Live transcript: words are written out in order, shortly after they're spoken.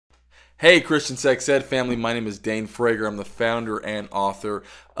Hey, Christian Sex Ed family, my name is Dane Frager. I'm the founder and author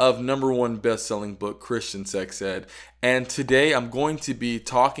of #1 best-selling book, Christian Sex Ed. And today I'm going to be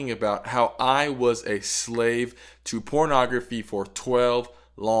talking about how I was a slave to pornography for 12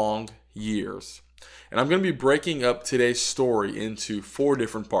 long years. And I'm going to be breaking up today's story into 4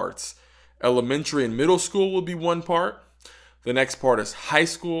 different parts. Elementary and middle school will be one part. The next part is high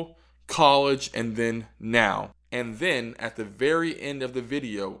school, college, and then now. And then at the very end of the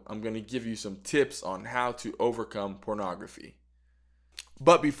video, I'm going to give you some tips on how to overcome pornography.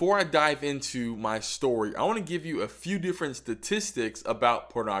 But before I dive into my story, I want to give you a few different statistics about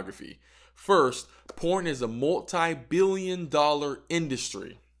pornography. First, porn is a multi-billion-dollar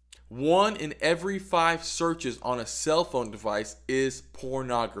industry. 1 in every 5 searches on a cell phone device is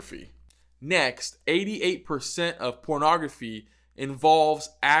pornography. Next, 88% of pornography involves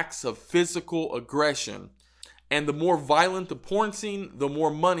acts of physical aggression. And the more violent the porn scene, the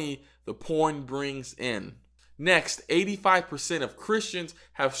more money the porn brings in. Next, 85% of Christians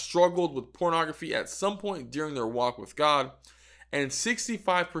have struggled with pornography at some point during their walk with God. And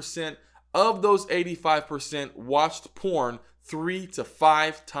 65% of those 85% watched porn 3 to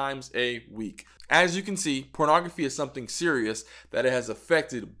 5 times a week. As you can see, pornography is something serious that has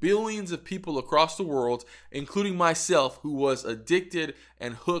affected billions of people across the world, including myself, who was addicted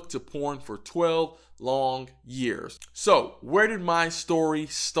and hooked to porn for 12 long years. So, where did my story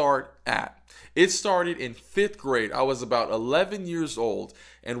start at? It started in 5th grade. I was about 11 years old,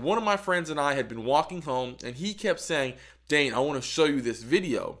 and one of my friends and I had been walking home, and he kept saying, "Dane, I want to show you this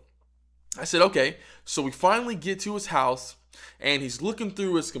video." I said, okay. So we finally get to his house, and he's looking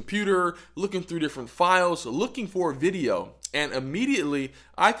through his computer, looking through different files, looking for a video. And immediately,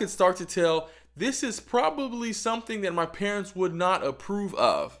 I could start to tell this is probably something that my parents would not approve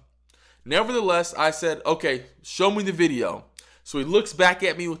of. Nevertheless, I said, okay, show me the video. So he looks back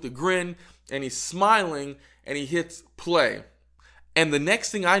at me with a grin, and he's smiling, and he hits play. And the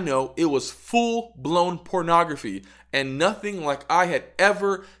next thing I know, it was full-blown pornography and nothing like I had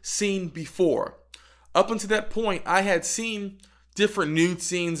ever seen before. Up until that point, I had seen different nude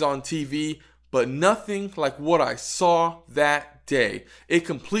scenes on TV, but nothing like what I saw that day. It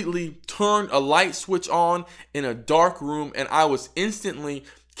completely turned a light switch on in a dark room, and I was instantly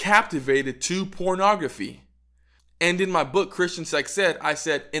captivated to pornography. And in my book, Christian Sex Ed, I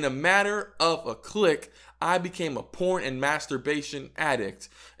said, in a matter of a click, I became a porn and masturbation addict.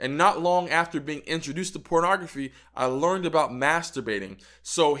 And not long after being introduced to pornography, I learned about masturbating.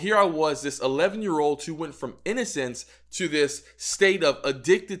 So here I was, this 11-year-old who went from innocence to this state of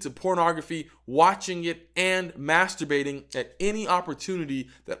addicted to pornography, watching it and masturbating at any opportunity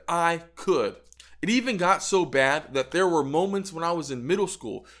that I could. It even got so bad that there were moments when I was in middle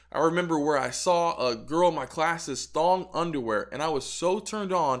school. I remember where I saw a girl in my class's thong underwear, and I was so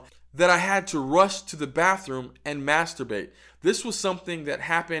turned on that I had to rush to the bathroom and masturbate. This was something that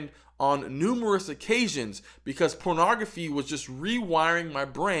happened on numerous occasions because pornography was just rewiring my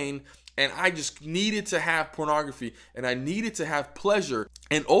brain, and I just needed to have pornography and I needed to have pleasure.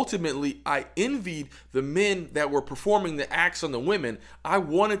 And ultimately, I envied the men that were performing the acts on the women. I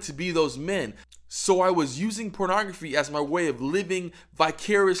wanted to be those men. So I was using pornography as my way of living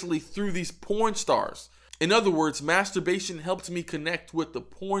vicariously through these porn stars. In other words, masturbation helped me connect with the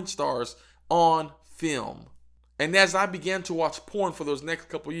porn stars on film. And as I began to watch porn for those next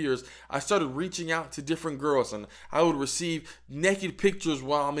couple years, I started reaching out to different girls, and I would receive naked pictures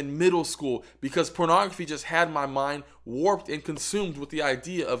while I'm in middle school because pornography just had my mind warped and consumed with the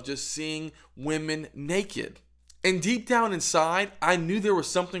idea of just seeing women naked. And deep down inside, I knew there was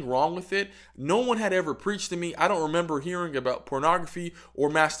something wrong with it. No one had ever preached to me. I don't remember hearing about pornography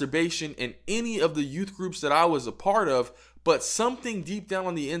or masturbation in any of the youth groups that I was a part of, but something deep down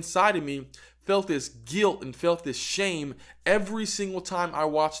on the inside of me felt this guilt and felt this shame every single time I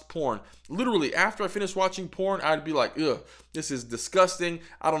watched porn. Literally, after I finished watching porn, I'd be like, ugh, this is disgusting.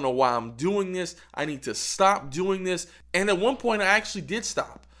 I don't know why I'm doing this. I need to stop doing this. And at one point, I actually did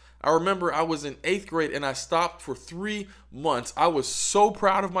stop. I remember I was in 8th grade and I stopped for 3 months. I was so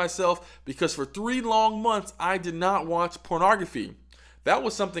proud of myself because for 3 long months, I did not watch pornography. That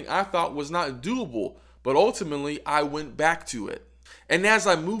was something I thought was not doable, but ultimately I went back to it. And as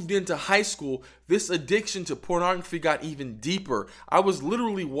I moved into high school, this addiction to pornography got even deeper. I was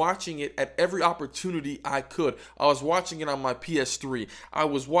literally watching it at every opportunity I could. I was watching it on my PS3. I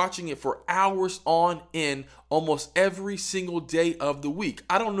was watching it for hours on end almost every single day of the week.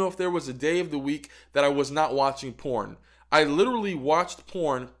 I don't know if there was a day of the week that I was not watching porn. I literally watched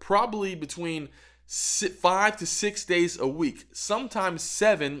porn probably between 5 to 6 days a week, sometimes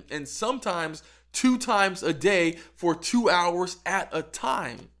 7, and sometimes 2 times a day for 2 hours at a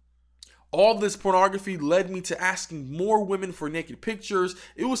time. All this pornography led me to asking more women for naked pictures.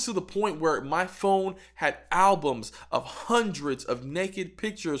 It was to the point where my phone had albums of hundreds of naked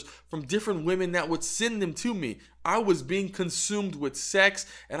pictures from different women that would send them to me. I was being consumed with sex,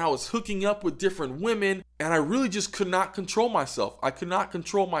 and I was hooking up with different women, and I really just could not control myself. I could not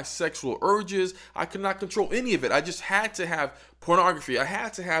control my sexual urges. I could not control any of it. I just had to have pornography. I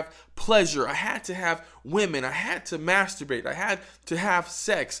had to have pleasure. I had to have women. I had to masturbate. I had to have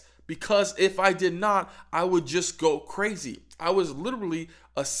sex. Because if I did not, I would just go crazy. I was literally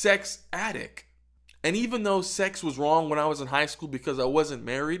a sex addict. And even though sex was wrong when I was in high school because I wasn't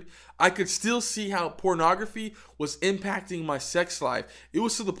married, I could still see how pornography was impacting my sex life. It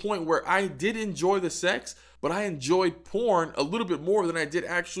was to the point where I did enjoy the sex, but I enjoyed porn a little bit more than I did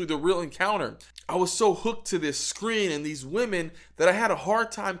actually the real encounter. I was so hooked to this screen and these women that I had a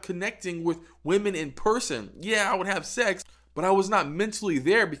hard time connecting with women in person. Yeah, I would have sex, but I was not mentally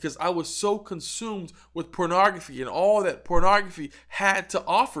there because I was so consumed with pornography and all that pornography had to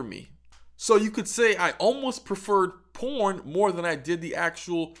offer me. So you could say I almost preferred porn more than I did the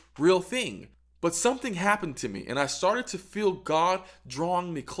actual real thing. But something happened to me and I started to feel God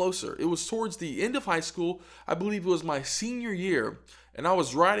drawing me closer. It was towards the end of high school. I believe it was my senior year. And I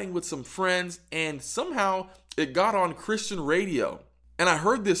was riding with some friends and somehow it got on Christian radio. And I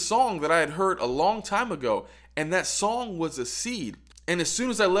heard this song that I had heard a long time ago. And that song was a seed. And as soon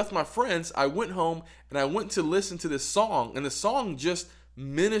as I left my friends, I went home and I went to listen to this song. And the song just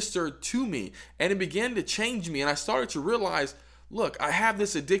ministered to me. And it began to change me. And I started to realize, look, I have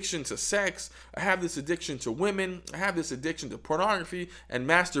this addiction to sex. I have this addiction to women. I have this addiction to pornography and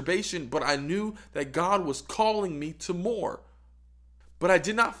masturbation. But I knew that God was calling me to more. But I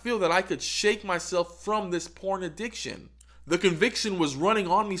did not feel that I could shake myself from this porn addiction. The conviction was running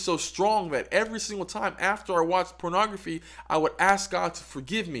on me so strong that every single time after I watched pornography, I would ask God to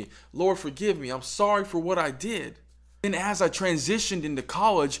forgive me. Lord, forgive me. I'm sorry for what I did. And as I transitioned into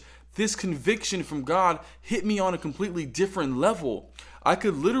college, this conviction from God hit me on a completely different level. I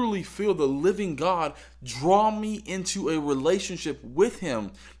could literally feel the living God draw me into a relationship with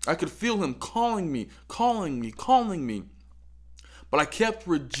Him. I could feel Him calling me. But I kept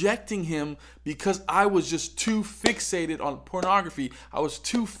rejecting Him because I was just too fixated on pornography. I was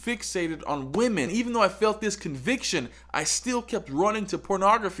too fixated on women. Even though I felt this conviction, I still kept running to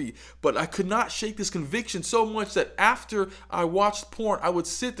pornography. But I could not shake this conviction so much that after I watched porn, I would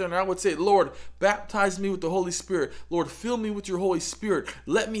sit there and I would say, Lord, baptize me with the Holy Spirit. Lord, fill me with your Holy Spirit.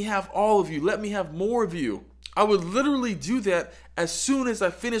 Let me have all of you. Let me have more of you. I would literally do that as soon as I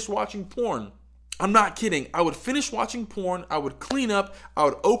finished watching porn. I'm not kidding. I would finish watching porn, I would clean up, I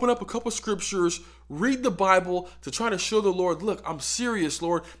would open up a couple scriptures, read the Bible to try to show the Lord, look, I'm serious,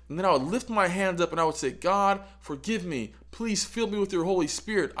 Lord. And then I would lift my hands up and I would say, God, forgive me. Please fill me with your Holy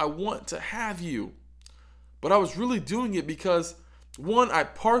Spirit. I want to have you. But I was really doing it because, one, I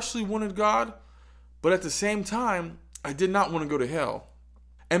partially wanted God, but at the same time, I did not want to go to hell.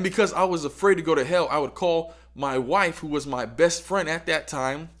 And because I was afraid to go to hell, I would call my wife, who was my best friend at that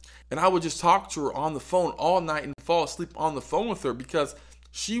time, and I would just talk to her on the phone all night and fall asleep on the phone with her because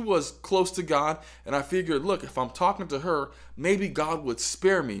she was close to God. And I figured, look, if I'm talking to her, maybe God would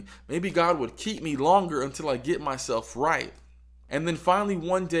spare me. Maybe God would keep me longer until I get myself right. And then finally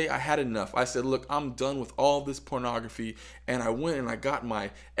one day I had enough. I said, look, I'm done with all this pornography. And I went and I got my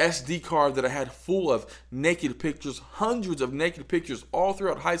SD card that I had full of naked pictures, hundreds of naked pictures all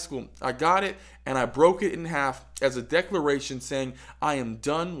throughout high school. I got it and I broke it in half as a declaration saying, I am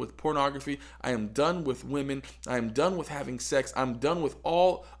done with pornography. I am done with women. I am done with having sex. I'm done with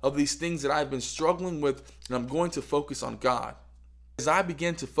all of these things that I've been struggling with, and I'm going to focus on God. As I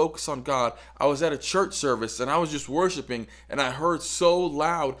began to focus on God, I was at a church service and I was just worshiping, and I heard so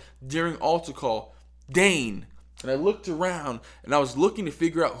loud during altar call, Dane. And I looked around and I was looking to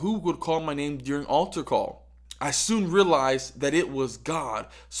figure out who would call my name during altar call. I soon realized that it was God.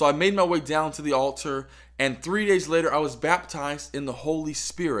 So I made my way down to the altar, and 3 days later I was baptized in the Holy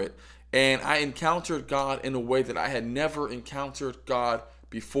Spirit, and I encountered God in a way that I had never encountered God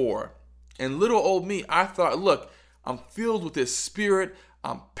before. And little old me, I thought, look, I'm filled with this Spirit.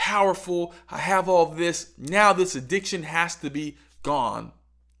 I'm powerful. I have all of this. Now this addiction has to be gone.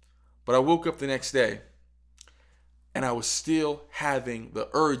 But I woke up the next day and I was still having the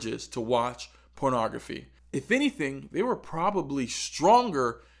urges to watch pornography. If anything, they were probably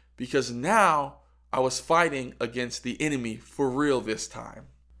stronger because now I was fighting against the enemy for real this time.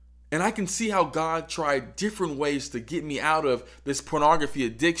 And I can see how God tried different ways to get me out of this pornography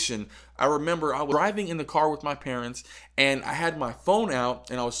addiction. I remember I was driving in the car with my parents and I had my phone out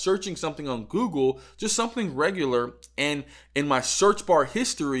and I was searching something on Google, just something regular. And in my search bar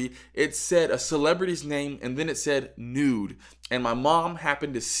history, it said a celebrity's name and then it said nude. And my mom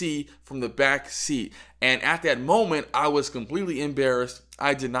happened to see from the back seat. And at that moment, I was completely embarrassed.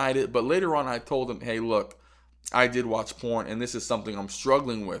 I denied it. But later on, I told them, hey, look, I did watch porn and this is something I'm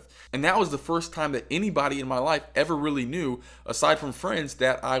struggling with. And that was the first time that anybody in my life ever really knew, aside from friends,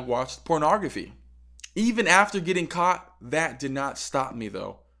 that I watched pornography. Even after getting caught, that did not stop me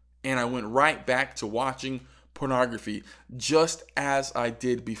though. And I went right back to watching pornography just as I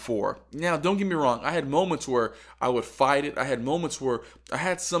did before. Now, don't get me wrong. I had moments where I would fight it. I had moments where I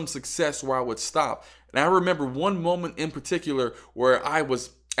had some success where I would stop. And I remember one moment in particular where I was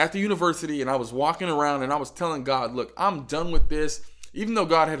at the university and I was walking around and I was telling God, look, I'm done with this. Even though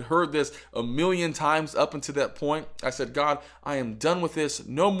God had heard this a million times up until that point, I said, God, I am done with this.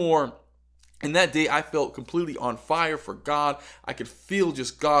 No more. And that day I felt completely on fire for God. I could feel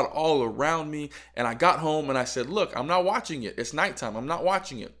just God all around me. And I got home and I said, look, I'm not watching it. It's nighttime. I'm not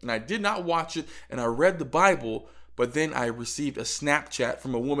watching it. And I did not watch it. And I read the Bible. But then I received a Snapchat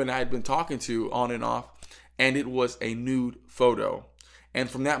from a woman I had been talking to on and off. And it was a nude photo. And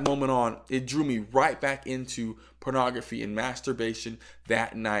from that moment on, it drew me right back into pornography and masturbation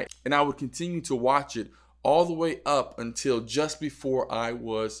that night. And I would continue to watch it all the way up until just before I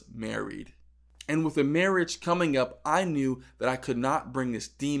was married. And with a marriage coming up, I knew that I could not bring this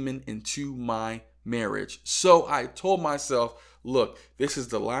demon into my marriage. So I told myself, look, this is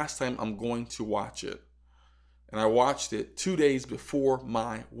the last time I'm going to watch it. And I watched it 2 days before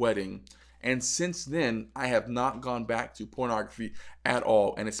my wedding. And since then, I have not gone back to pornography at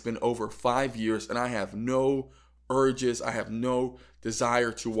all. And it's been over 5 years and I have no urges. I have no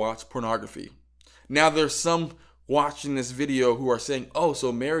desire to watch pornography. Now, there's some watching this video who are saying, oh,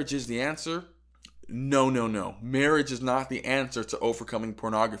 so marriage is the answer? No. Marriage is not the answer to overcoming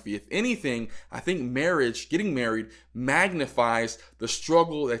pornography. If anything, I think marriage, getting married, magnifies the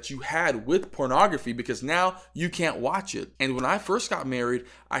struggle that you had with pornography because now you can't watch it. And when I first got married,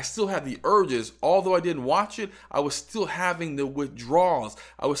 I still had the urges. Although I didn't watch it, I was still having the withdrawals.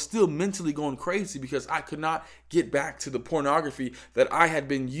 I was still mentally going crazy because I could not get back to the pornography that I had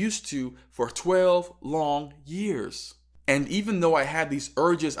been used to for 12 long years. And even though I had these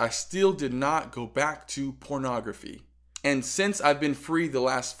urges, I still did not go back to pornography. And since I've been free the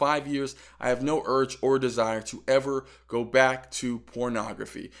last 5 years, I have no urge or desire to ever go back to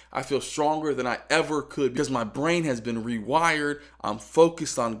pornography. I feel stronger than I ever could because my brain has been rewired. I'm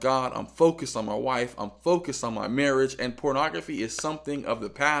focused on God. I'm focused on my wife. I'm focused on my marriage. And pornography is something of the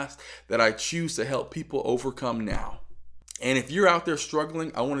past that I choose to help people overcome now. And if you're out there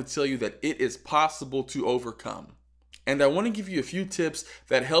struggling, I want to tell you that it is possible to overcome. And I want to give you a few tips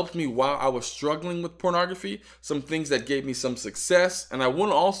that helped me while I was struggling with pornography, some things that gave me some success, and I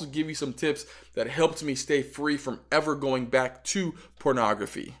want to also give you some tips that helped me stay free from ever going back to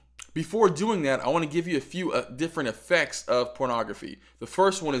pornography. Before doing that, I want to give you a few different effects of pornography. The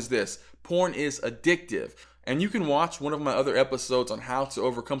first one is this: porn is addictive. And you can watch one of my other episodes on how to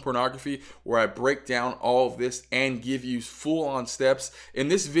overcome pornography where I break down all of this and give you full-on steps. In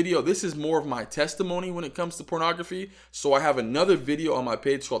this video, this is more of my testimony when it comes to pornography. So I have another video on my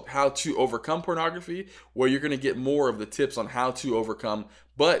page called How to Overcome Pornography, where you're going to get more of the tips on how to overcome.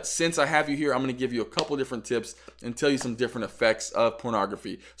 But since I have you here, I'm going to give you a couple different tips and tell you some different effects of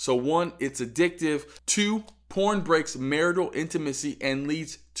pornography. So 1, it's addictive. 2, porn breaks marital intimacy and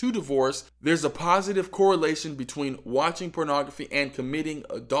leads to divorce. There's a positive correlation between watching pornography and committing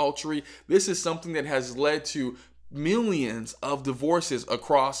adultery. This is something that has led to millions of divorces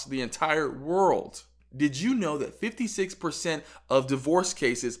across the entire world. Did you know that 56% of divorce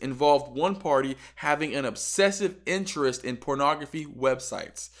cases involved one party having an obsessive interest in pornography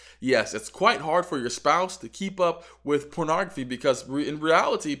websites? Yes, it's quite hard for your spouse to keep up with pornography because in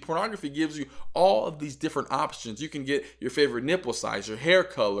reality, pornography gives you all of these different options. You can get your favorite nipple size, your hair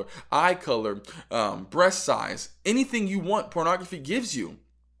color, eye color, breast size, anything you want, pornography gives you.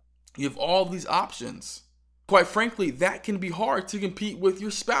 You have all these options. Quite frankly, that can be hard to compete with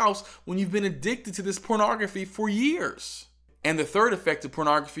your spouse when you've been addicted to this pornography for years. And the third effect of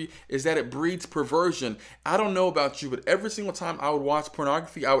pornography is that it breeds perversion. I don't know about you, but every single time I would watch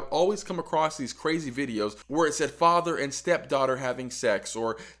pornography, I would always come across these crazy videos where it said father and stepdaughter having sex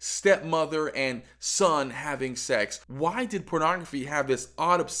or stepmother and son having sex. Why did pornography have this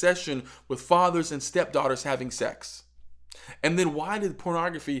odd obsession with fathers and stepdaughters having sex? And then why did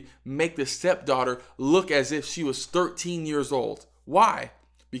pornography make the stepdaughter look as if she was 13 years old? Why?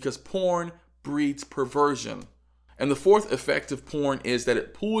 because porn breeds perversion. And the fourth effect of porn is that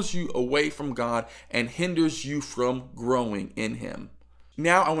it pulls you away from God and hinders you from growing in Him.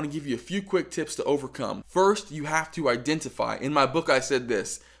 Now I want to give you a few quick tips to overcome. First, you have to identify. In my book, I said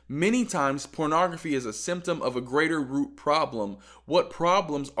this: many times pornography is a symptom of a greater root problem. What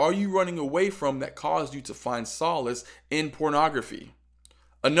problems are you running away from that caused you to find solace in pornography?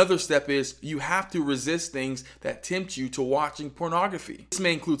 Another step is you have to resist things that tempt you to watching pornography. This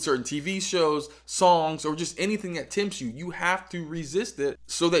may include certain TV shows, songs, or just anything that tempts you. You have to resist it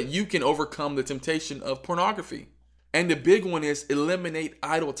so that you can overcome the temptation of pornography. And the big one is eliminate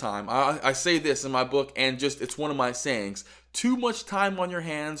idle time. I say this in my book, and it's one of my sayings. Too much time on your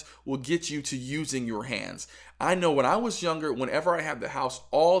hands will get you to using your hands. I know when I was younger, whenever I had the house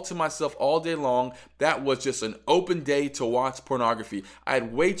all to myself all day long, that was just an open day to watch pornography. I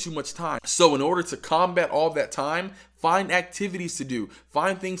had way too much time. So in order to combat all that time, find activities to do.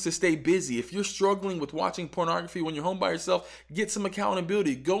 Find things to stay busy. If you're struggling with watching pornography when you're home by yourself, get some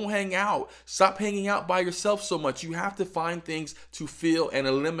accountability. Go hang out. Stop hanging out by yourself so much. You have to find things to fill and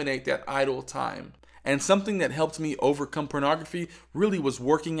eliminate that idle time. And something that helped me overcome pornography really was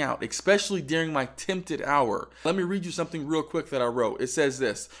working out, especially during my tempted hour. Let me read you something real quick that I wrote. It says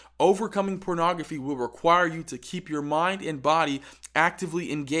this: overcoming pornography will require you to keep your mind and body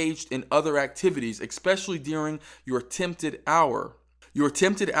actively engaged in other activities, especially during your tempted hour. Your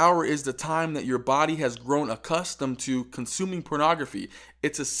tempted hour is the time that your body has grown accustomed to consuming pornography.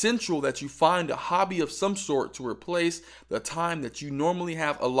 It's essential that you find a hobby of some sort to replace the time that you normally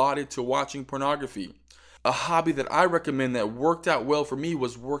have allotted to watching pornography. A hobby that I recommend that worked out well for me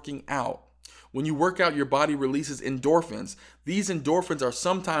was working out. When you work out, your body releases endorphins. These endorphins are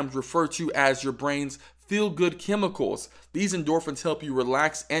sometimes referred to as your brain's feel-good chemicals. These endorphins help you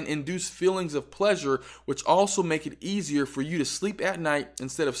relax and induce feelings of pleasure, which also make it easier for you to sleep at night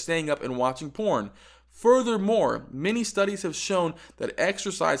instead of staying up and watching porn. Furthermore, many studies have shown that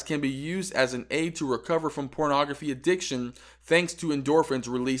exercise can be used as an aid to recover from pornography addiction thanks to endorphins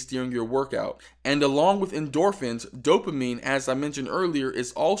released during your workout. And along with endorphins, dopamine, as I mentioned earlier,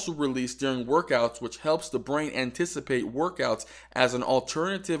 is also released during workouts, which helps the brain anticipate workouts as an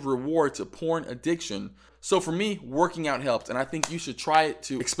alternative reward to porn addiction. So for me, working out helped, and I think you should try it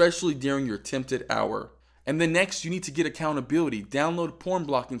too, especially during your tempted hour. And then next, you need to get accountability. Download porn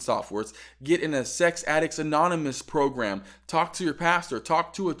blocking softwares. Get in a Sex Addicts Anonymous program. Talk to your pastor.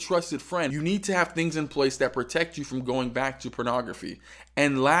 Talk to a trusted friend. You need to have things in place that protect you from going back to pornography.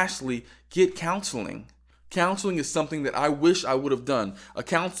 And lastly, get counseling. Counseling is something that I wish I would have done. A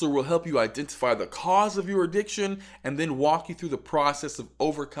counselor will help you identify the cause of your addiction and then walk you through the process of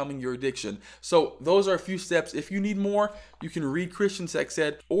overcoming your addiction. So those are a few steps. If you need more, you can read Christian Sex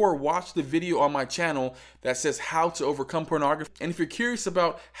Ed or watch the video on my channel that says how to overcome pornography. And if you're curious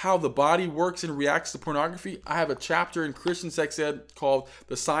about how the body works and reacts to pornography, I have a chapter in Christian Sex Ed called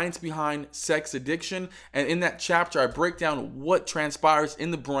The Science Behind Sex Addiction. And in that chapter, I break down what transpires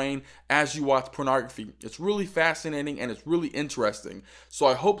in the brain as you watch pornography. It's really fascinating and it's really interesting. So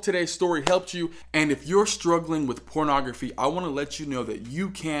I hope today's story helped you. And if you're struggling with pornography, I want to let you know that you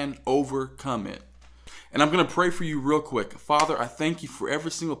can overcome it. And I'm going to pray for you real quick. Father, I thank you for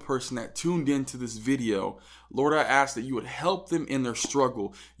every single person that tuned into this video. Lord, I ask that you would help them in their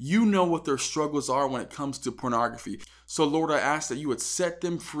struggle. You know what their struggles are when it comes to pornography. So Lord, I ask that you would set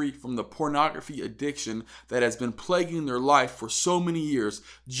them free from the pornography addiction that has been plaguing their life for so many years.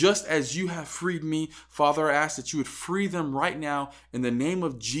 Just as you have freed me, Father, I ask that you would free them right now in the name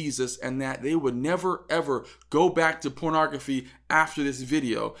of Jesus, and that they would never ever go back to pornography after this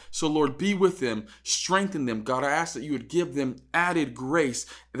video. So Lord, be with them, strengthen them. God, I ask that you would give them added grace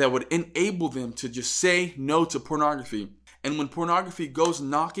that would enable them to just say no to pornography. And when pornography goes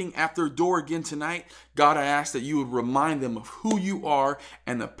knocking at their door again tonight, God, I ask that you would remind them of who you are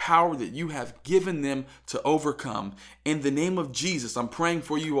and the power that you have given them to overcome. In the name of Jesus, I'm praying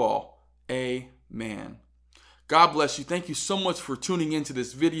for you all. Amen. God bless you. Thank you so much for tuning into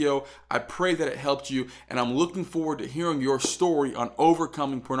this video. I pray that it helped you, and I'm looking forward to hearing your story on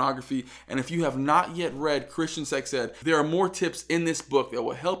overcoming pornography. And if you have not yet read Christian Sex Ed, there are more tips in this book that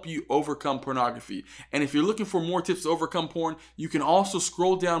will help you overcome pornography. And if you're looking for more tips to overcome porn, you can also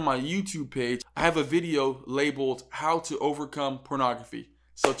scroll down my YouTube page. I have a video labeled How to Overcome Pornography.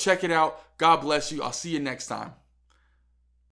 So check it out. God bless you. I'll see you next time.